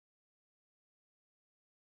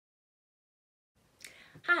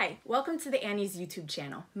Hi, welcome to the Annie's YouTube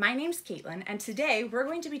channel. My name's Katelyn, and today we're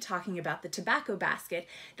going to be talking about the tobacco basket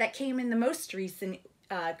that came in the most recent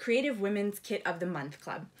Creative Women's Kit of the Month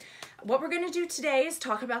Club. What we're going to do today is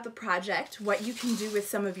talk about the project, what you can do with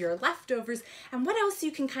some of your leftovers, and what else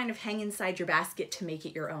you can kind of hang inside your basket to make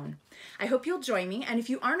it your own. I hope you'll join me, and if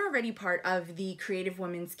you aren't already part of the Creative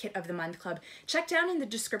Women's Kit of the Month Club, check down in the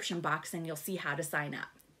description box and you'll see how to sign up.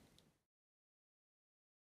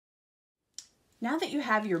 Now that you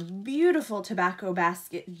have your beautiful tobacco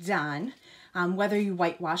basket done, whether you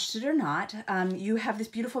whitewashed it or not, you have this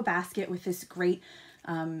beautiful basket with this great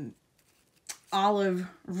olive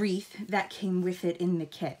wreath that came with it in the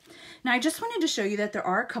kit. Now I just wanted to show you that there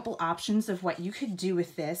are a couple options of what you could do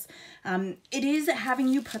with this. It is having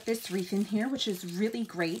you put this wreath in here, which is really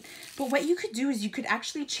great, but what you could do is you could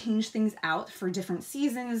actually change things out for different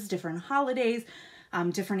seasons, different holidays,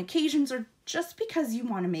 different occasions, or just because you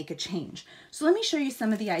want to make a change. So let me show you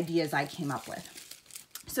some of the ideas I came up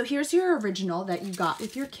with. So here's your original that you got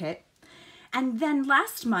with your kit. And then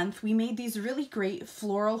last month we made these really great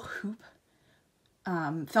floral hoop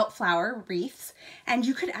felt flower wreaths, and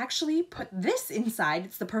you could actually put this inside.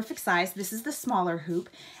 It's the perfect size. This is the smaller hoop,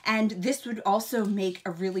 and this would also make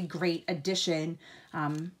a really great addition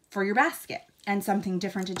for your basket and something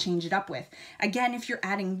different to change it up with. Again, if you're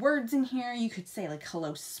adding words in here, you could say like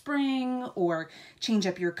hello spring, or change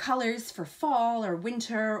up your colors for fall or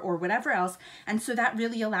winter or whatever else, and so that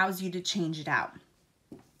really allows you to change it out.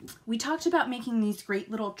 We talked about making these great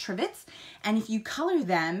little trivets, and if you color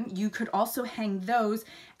them, you could also hang those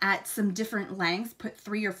at some different lengths, put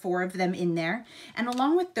 3 or 4 of them in there. And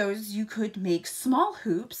along with those, you could make small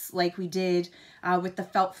hoops like we did with the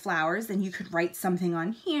felt flowers, and you could write something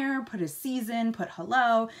on here, put a season, put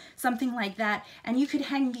hello, something like that. And you could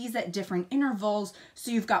hang these at different intervals, so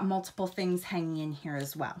you've got multiple things hanging in here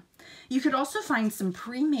as well. You could also find some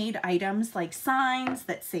pre-made items like signs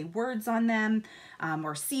that say words on them,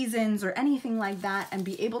 or seasons or anything like that, and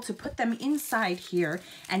be able to put them inside here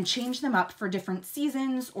and change them up for different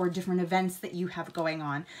seasons or different events that you have going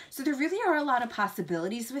on. So there really are a lot of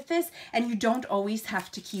possibilities with this, and you don't always have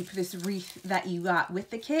to keep this wreath that you got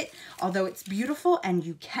with the kit. Although it's beautiful and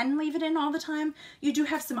you can leave it in all the time, you do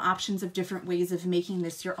have some options of different ways of making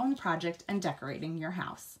this your own project and decorating your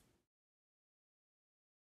house.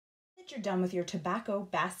 You're done with your tobacco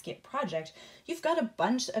basket project, you've got a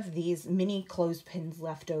bunch of these mini clothespins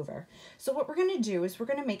left over. So what we're going to do is we're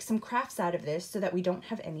going to make some crafts out of this so that we don't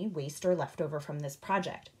have any waste or leftover from this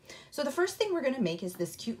project. So the first thing we're going to make is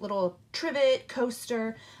this cute little trivet,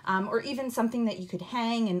 coaster, or even something that you could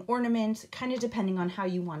hang and ornament, kind of depending on how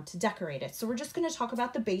you want to decorate it. So we're just going to talk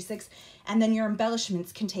about the basics, and then your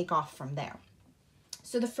embellishments can take off from there.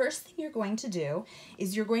 So the first thing you're going to do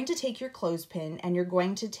is you're going to take your clothespin and you're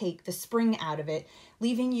going to take the spring out of it,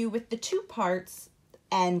 leaving you with the 2 parts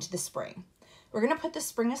and the spring. We're going to put the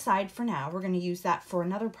spring aside for now. We're going to use that for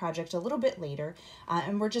another project a little bit later,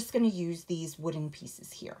 and we're just going to use these wooden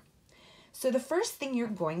pieces here. So the first thing you're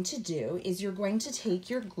going to do is you're going to take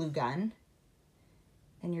your glue gun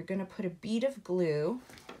and you're going to put a bead of glue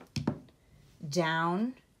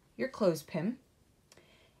down your clothespin.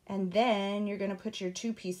 And then you're going to put your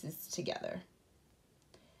 2 pieces together.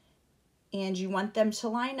 And you want them to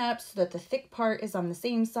line up so that the thick part is on the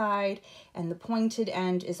same side and the pointed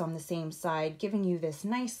end is on the same side, giving you this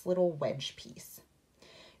nice little wedge piece.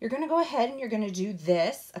 You're going to go ahead and you're going to do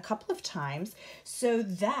this a couple of times so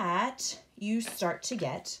that you start to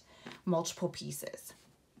get multiple pieces.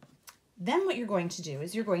 Then what you're going to do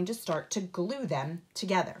is you're going to start to glue them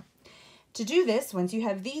together. To do this, once you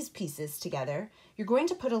have these pieces together, you're going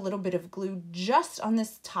to put a little bit of glue just on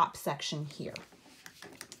this top section here.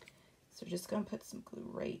 So just going to put some glue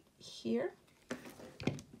right here,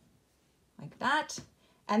 like that.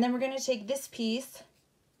 And then we're going to take this piece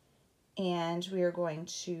and we are going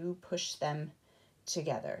to push them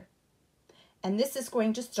together. And this is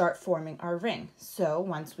going to start forming our ring. So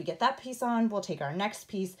once we get that piece on, we'll take our next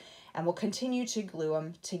piece and we'll continue to glue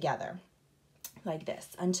them together, like this,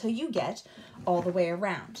 until you get all the way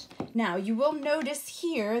around. Now you will notice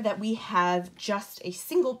here that we have just a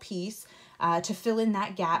single piece to fill in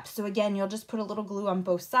that gap. So again, you'll just put a little glue on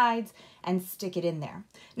both sides and stick it in there.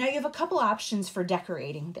 Now you have a couple options for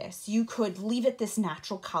decorating this. You could leave it this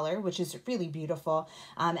natural color, which is really beautiful,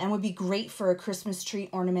 and would be great for a Christmas tree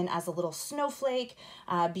ornament as a little snowflake,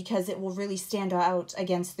 because it will really stand out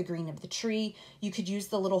against the green of the tree. You could use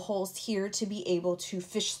the little holes here to be able to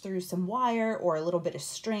fish through some wire or a little bit of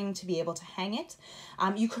string to be able to hang it.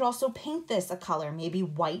 You could also paint this a color, maybe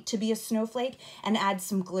white to be a snowflake, and add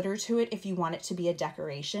some glitter to it if you you want it to be a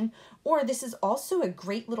decoration. Or this is also a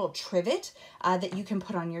great little trivet that you can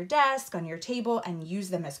put on your desk, on your table, and use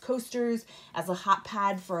them as coasters, as a hot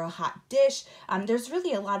pad for a hot dish. There's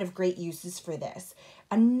really a lot of great uses for this.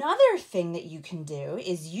 Another thing that you can do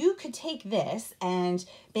is you could take this, and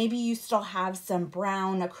maybe you still have some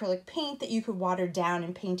brown acrylic paint that you could water down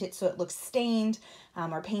and paint it so it looks stained,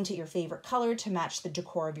 or paint it your favorite color to match the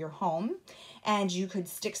decor of your home. And you could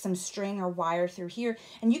stick some string or wire through here,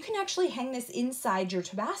 and you can actually hang this inside your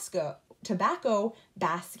tobacco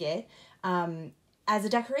basket as a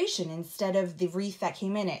decoration instead of the wreath that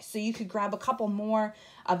came in it. So you could grab a couple more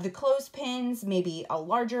of the clothespins, maybe a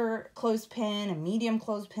larger clothespin, a medium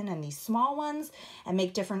clothespin, and these small ones, and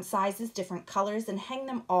make different sizes, different colors, and hang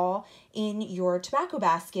them all in your tobacco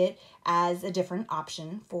basket as a different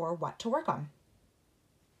option for what to work on.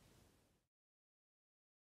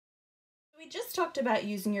 We just talked about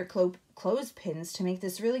using your clothespins to make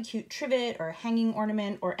this really cute trivet or hanging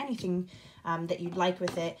ornament or anything that you'd like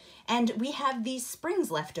with it. And we have these springs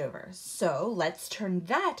left over. So let's turn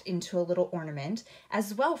that into a little ornament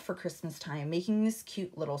as well for Christmas time, making this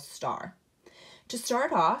cute little star. To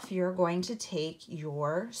start off, you're going to take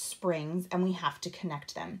your springs and we have to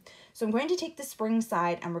connect them. So I'm going to take the spring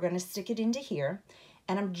side and we're going to stick it into here.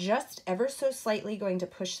 And I'm just ever so slightly going to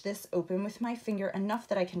push this open with my finger enough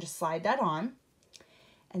that I can just slide that on.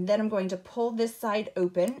 And then I'm going to pull this side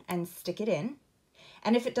open and stick it in.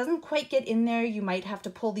 And if it doesn't quite get in there, you might have to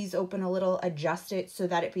pull these open a little, adjust it so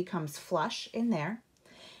that it becomes flush in there.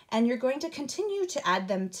 And you're going to continue to add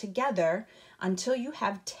them together until you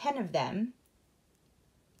have 10 of them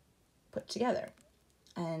put together.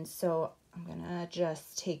 And so I'm gonna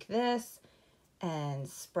just take this and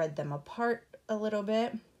spread them apart a little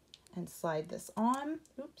bit and slide this on.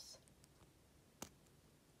 Oops.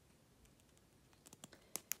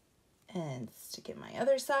 And stick it my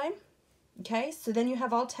other side. Okay, so then you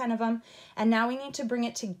have all 10 of them, and now we need to bring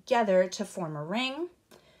it together to form a ring.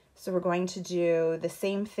 So we're going to do the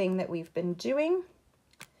same thing that we've been doing,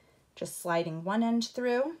 just sliding one end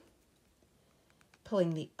through,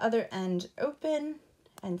 pulling the other end open,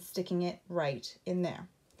 and sticking it right in there.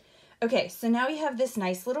 Okay, so now we have this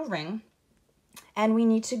nice little ring, and we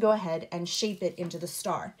need to go ahead and shape it into the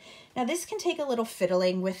star. Now this can take a little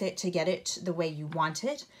fiddling with it to get it the way you want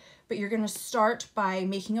it, but you're going to start by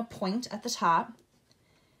making a point at the top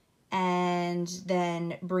and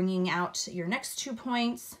then bringing out your next 2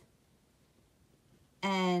 points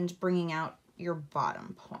and bringing out your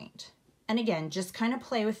bottom point. And again, just kind of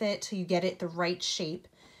play with it till you get it the right shape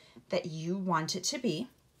that you want it to be.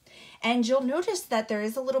 And you'll notice that there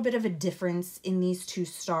is a little bit of a difference in these two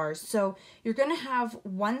stars. So you're going to have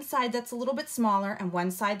one side that's a little bit smaller and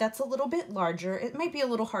one side that's a little bit larger. It might be a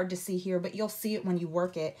little hard to see here, but you'll see it when you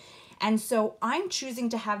work it. And so I'm choosing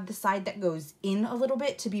to have the side that goes in a little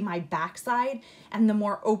bit to be my back side and the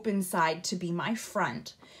more open side to be my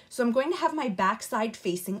front. So I'm going to have my back side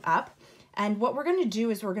facing up. And what we're going to do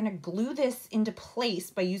is we're going to glue this into place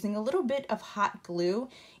by using a little bit of hot glue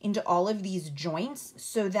into all of these joints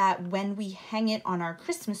so that when we hang it on our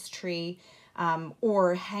Christmas tree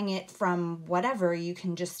or hang it from whatever, you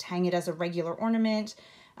can just hang it as a regular ornament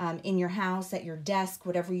in your house, at your desk,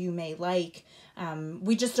 whatever you may like.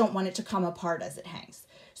 We just don't want it to come apart as it hangs.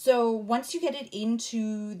 So once you get it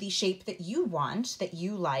into the shape that you want, that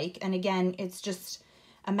you like, and again, it's just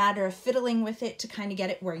a matter of fiddling with it to kind of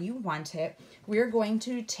get it where you want it, we're going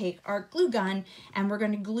to take our glue gun and we're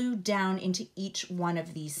going to glue down into each one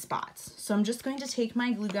of these spots. So I'm just going to take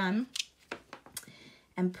my glue gun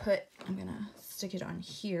and I'm going to stick it on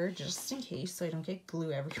here just in case so I don't get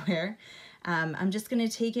glue everywhere. I'm just going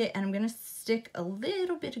to take it and I'm going to stick a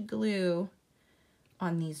little bit of glue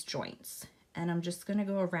on these joints. And I'm just going to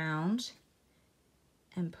go around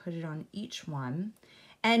and put it on each one.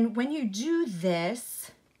 And when you do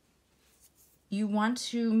this, you want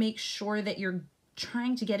to make sure that you're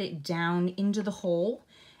trying to get it down into the hole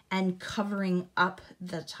and covering up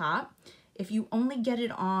the top. If you only get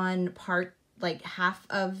it on part, like half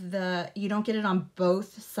of you don't get it on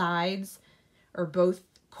both sides or both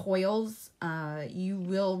coils, you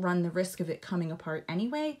will run the risk of it coming apart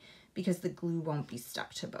anyway because the glue won't be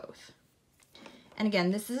stuck to both. And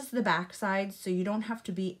again, this is the back side, so you don't have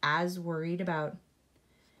to be as worried about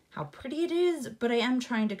how pretty it is, but I am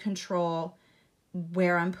trying to control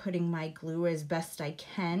where I'm putting my glue as best I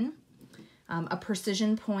can. A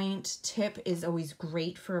precision point tip is always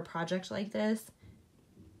great for a project like this,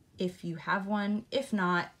 if you have one. If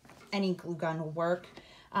not, any glue gun will work.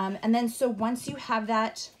 And then so once you have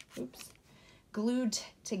that, glued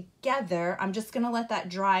together, I'm just gonna let that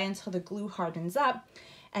dry until the glue hardens up.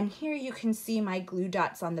 And here you can see my glue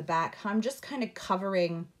dots on the back. I'm just kind of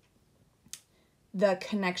covering the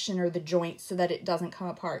connection or the joint so that it doesn't come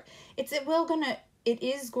apart. It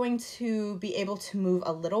is going to be able to move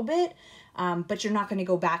a little bit, but you're not going to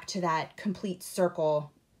go back to that complete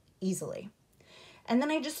circle easily. And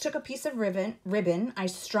then I just took a piece of ribbon, I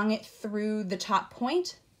strung it through the top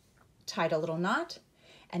point, tied a little knot,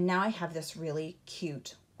 and now I have this really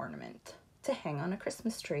cute ornament to hang on a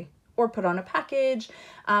Christmas tree, or put on a package,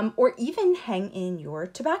 or even hang in your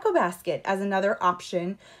tobacco basket as another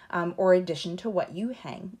option or addition to what you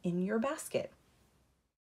hang in your basket.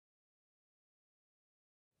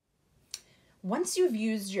 Once you've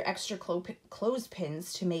used your extra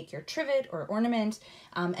clothespins to make your trivet or ornament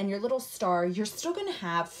and your little star, you're still going to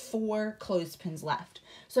have 4 clothespins left.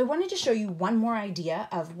 So I wanted to show you one more idea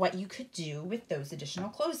of what you could do with those additional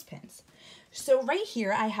clothespins. So right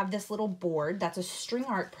here I have this little board that's a string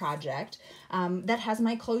art project that has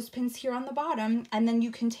my clothespins here on the bottom, and then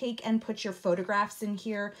you can take and put your photographs in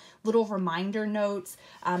here, little reminder notes.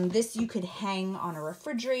 This you could hang on a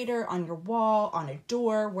refrigerator, on your wall, on a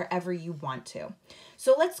door, wherever you want to.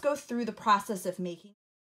 So let's go through the process of making.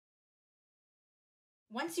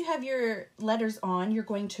 Once you have your letters on, you're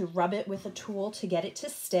going to rub it with a tool to get it to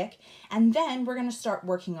stick, and then we're going to start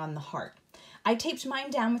working on the heart. I taped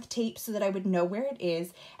mine down with tape so that I would know where it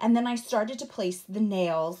is, and then I started to place the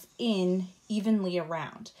nails in evenly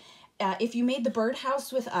around. If you made the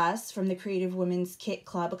birdhouse with us from the Creative Women's Kit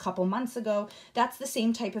Club a couple months ago, that's the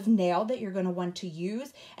same type of nail that you're going to want to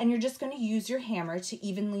use, and you're just going to use your hammer to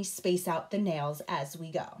evenly space out the nails as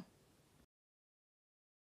we go.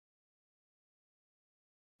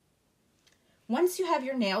 Once you have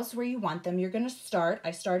your nails where you want them, you're going to start.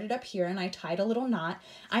 I started up here and I tied a little knot.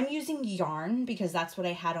 I'm using yarn because that's what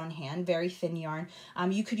I had on hand, very thin yarn.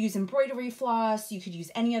 You could use embroidery floss. You could use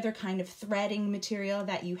any other kind of threading material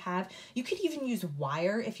that you have. You could even use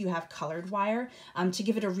wire if you have colored wire to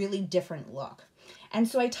give it a really different look. And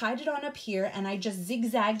so I tied it on up here and I just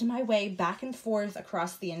zigzagged my way back and forth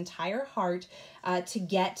across the entire heart to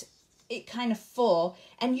get it kind of full,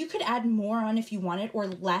 and you could add more on if you wanted or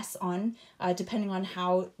less on depending on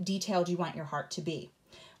how detailed you want your heart to be.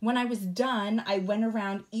 When I was done, I went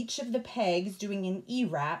around each of the pegs doing an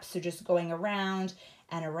E-wrap, so just going around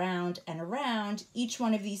and around and around each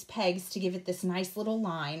one of these pegs to give it this nice little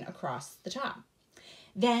line across the top.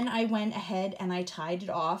 Then I went ahead and I tied it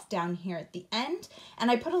off down here at the end,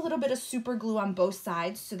 and I put a little bit of super glue on both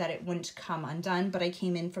sides so that it wouldn't come undone, but I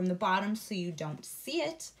came in from the bottom so you don't see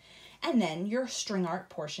it. And then your string art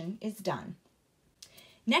portion is done.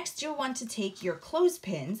 Next, you'll want to take your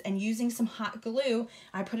clothespins and using some hot glue,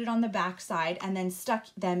 I put it on the back side and then stuck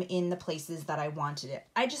them in the places that I wanted it.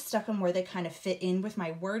 I just stuck them where they kind of fit in with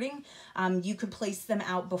my wording. You could place them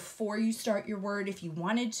out before you start your word if you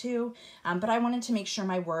wanted to, but I wanted to make sure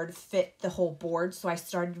my word fit the whole board, so I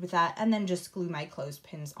started with that and then just glue my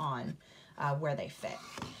clothespins on where they fit.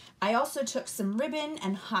 I also took some ribbon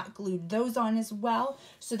and hot glued those on as well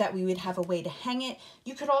so that we would have a way to hang it.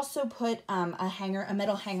 You could also put a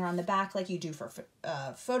metal hanger on the back like you do for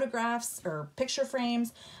photographs or picture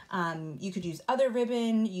frames. You could use other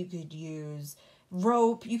ribbon, you could use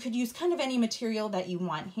rope, you could use kind of any material that you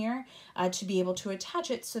want here to be able to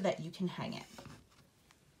attach it so that you can hang it.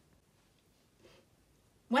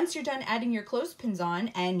 Once you're done adding your clothespins on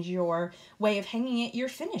and your way of hanging it, you're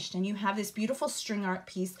finished and you have this beautiful string art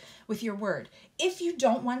piece with your word. If you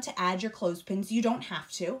don't want to add your clothespins, you don't have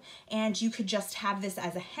to, and you could just have this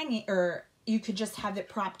as a hanging, or you could just have it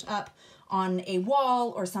propped up on a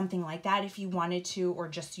wall or something like that if you wanted to, or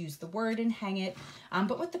just use the word and hang it.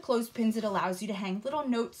 But with the clothespins, it allows you to hang little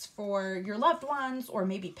notes for your loved ones, or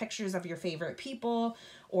maybe pictures of your favorite people,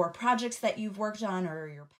 or projects that you've worked on, or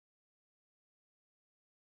your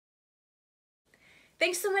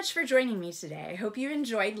Thanks so much for joining me today. I hope you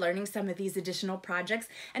enjoyed learning some of these additional projects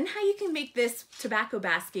and how you can make this tobacco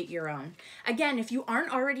basket your own. Again, if you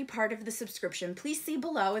aren't already part of the subscription, please see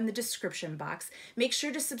below in the description box. Make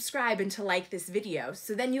sure to subscribe and to like this video,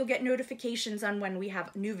 so then you'll get notifications on when we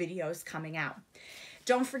have new videos coming out.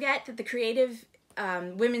 Don't forget that the Creative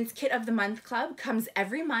Women's Kit of the Month Club comes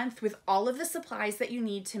every month with all of the supplies that you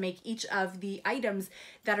need to make each of the items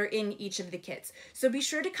that are in each of the kits. So be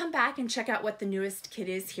sure to come back and check out what the newest kit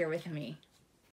is here with me.